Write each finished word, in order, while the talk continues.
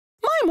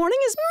morning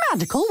is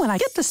magical when I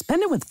get to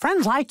spend it with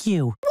friends like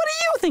you. What do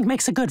you think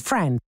makes a good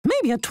friend?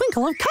 Maybe a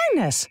twinkle of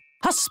kindness,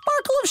 a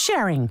sparkle of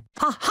sharing,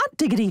 a hot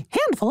diggity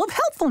handful of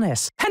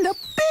helpfulness, and a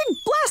big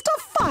blast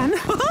of fun.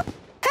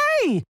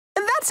 Hey,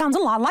 that sounds a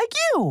lot like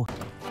you.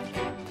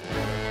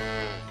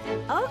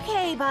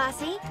 Okay,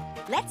 Bossy.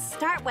 Let's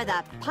start with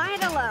a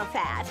pint of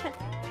low-fat.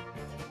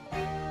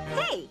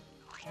 Hey,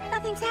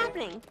 nothing's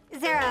happening. Is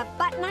there a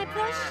button I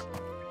push?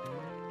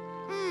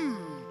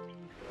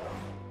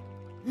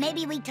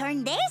 Maybe we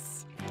turn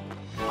this?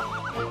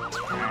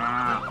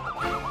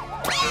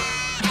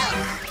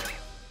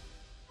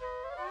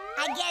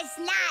 I guess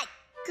not.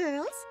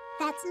 Girls,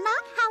 that's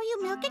not how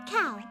you milk a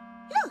cow.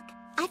 Look,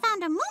 I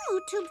found a Moo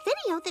Tube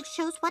video that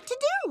shows what to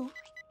do.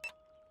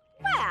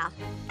 Well,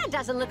 that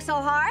doesn't look so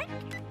hard.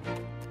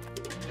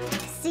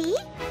 See?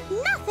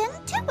 Nothing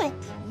to it.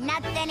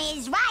 Nothing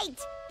is right,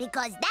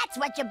 because that's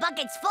what your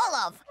bucket's full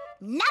of.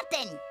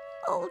 Nothing.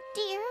 Oh,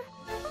 dear.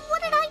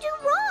 What did I do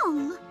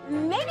wrong?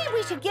 Maybe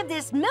we should give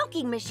this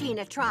milking machine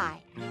a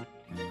try.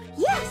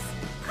 Yes,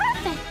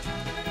 perfect.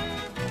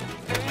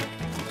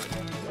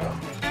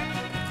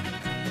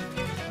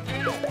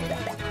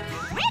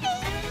 Ready?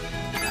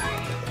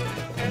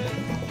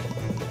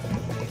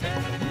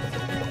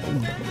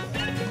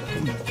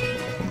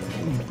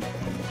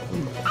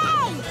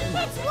 Hey,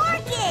 it's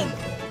working!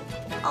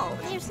 Oh,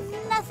 there's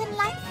nothing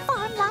like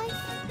farm life.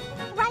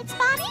 Right,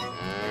 Spotty?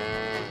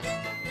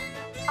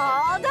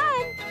 All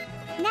done.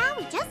 Now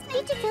we just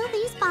need to fill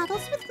these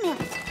bottles with milk.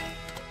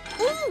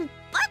 Ooh,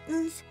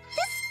 buttons!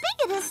 This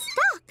spigot is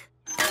stuck.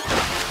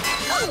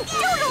 Oh,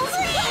 Doodles!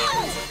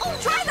 Oh,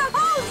 try the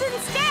hose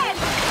instead!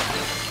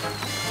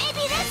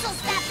 Maybe this'll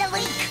stop the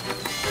leak.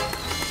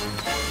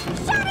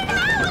 Shut it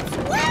out!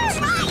 We're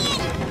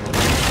trying!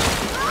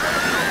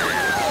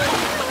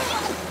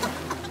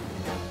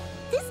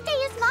 This day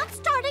is not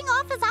starting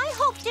off as I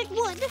hoped it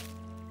would.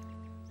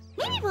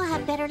 Maybe we'll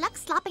have better luck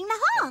slopping the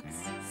hogs.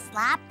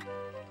 Slop?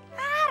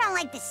 I don't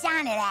like the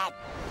sound of that.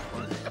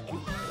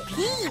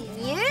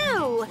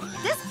 P.U.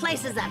 This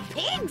place is a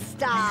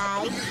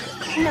pigsty.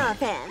 No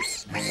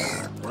offense.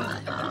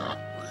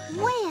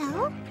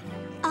 Well,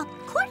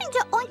 according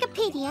to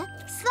Oinkopedia,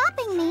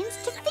 slopping means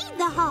to feed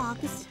the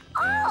hogs.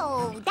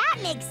 Oh, that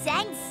makes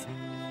sense.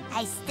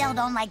 I still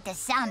don't like the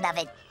sound of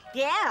it.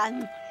 Yeah,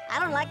 and I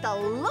don't like the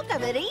look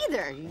of it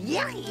either.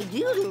 Yucky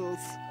doodles.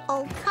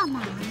 Oh, come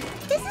on.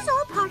 This is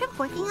all part of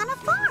working on a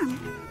farm.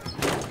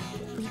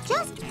 We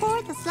just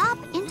pour the slop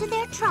into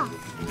their trough.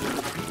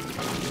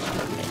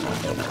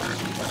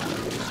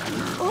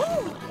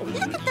 Oh,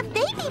 look at the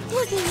baby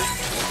piggies.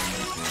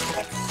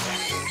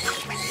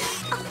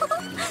 Oh,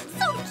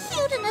 so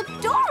cute and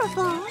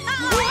adorable.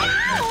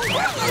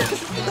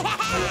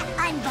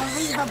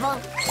 Unbelievable.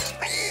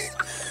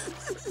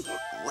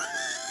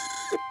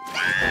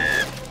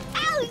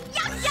 Ow,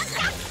 yuck, yuck,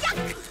 yuck, yuck.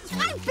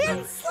 I've been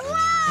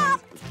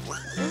slopped.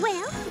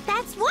 Well,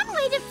 that's one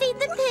way to feed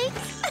the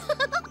pigs.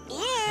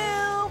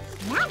 Ew.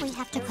 Now we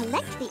have to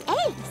collect the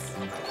eggs.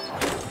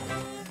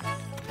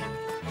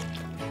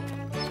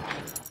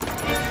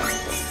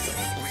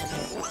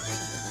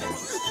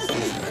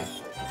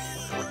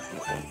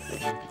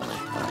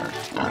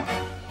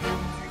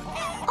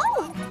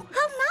 Oh,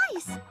 how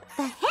nice!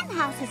 The hen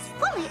house is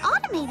fully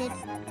automated.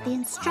 The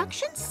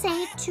instructions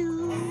say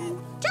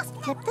to just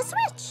flip the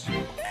switch.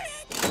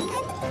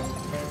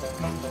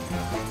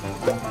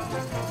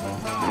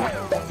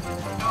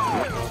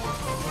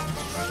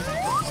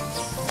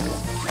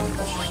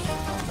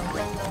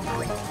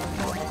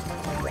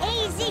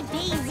 Easy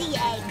peasy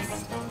eggs.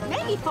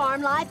 Maybe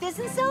farm life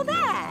isn't so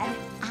bad.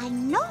 I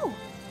know.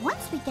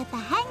 Once we get the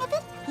hang of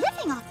it,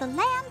 living off the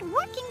land,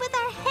 working with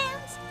our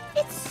hands,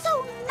 it's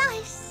so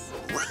nice.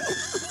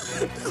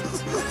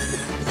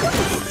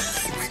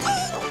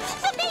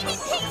 The baby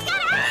pigs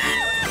got out!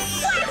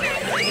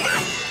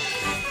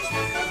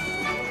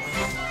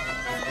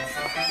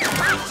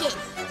 Watch it.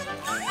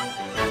 I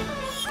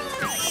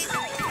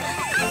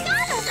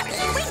got him!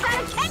 We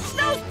gotta catch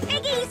those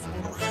piggies.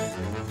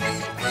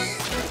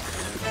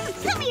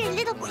 Come here,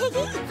 little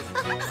piggy.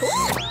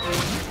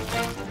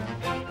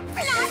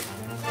 Flop.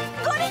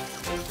 Goody.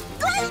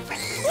 Good.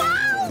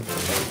 Wow.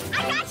 I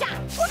gotcha.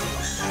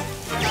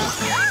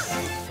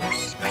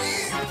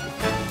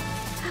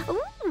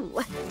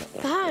 Ooh,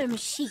 farm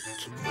chic.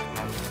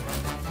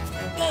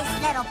 This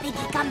little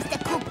piggy comes to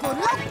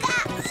cuckoo-loca.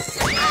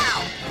 Ow!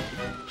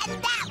 And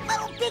that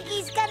little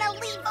piggy's gonna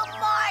leave a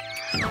mark.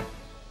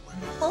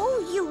 Oh,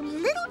 you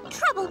little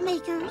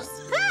troublemakers.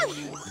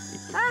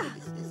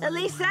 At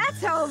least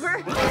that's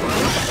over.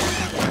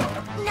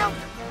 Nope.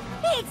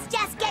 It's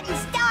just getting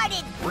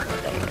started.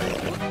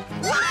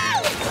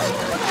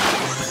 Whoa!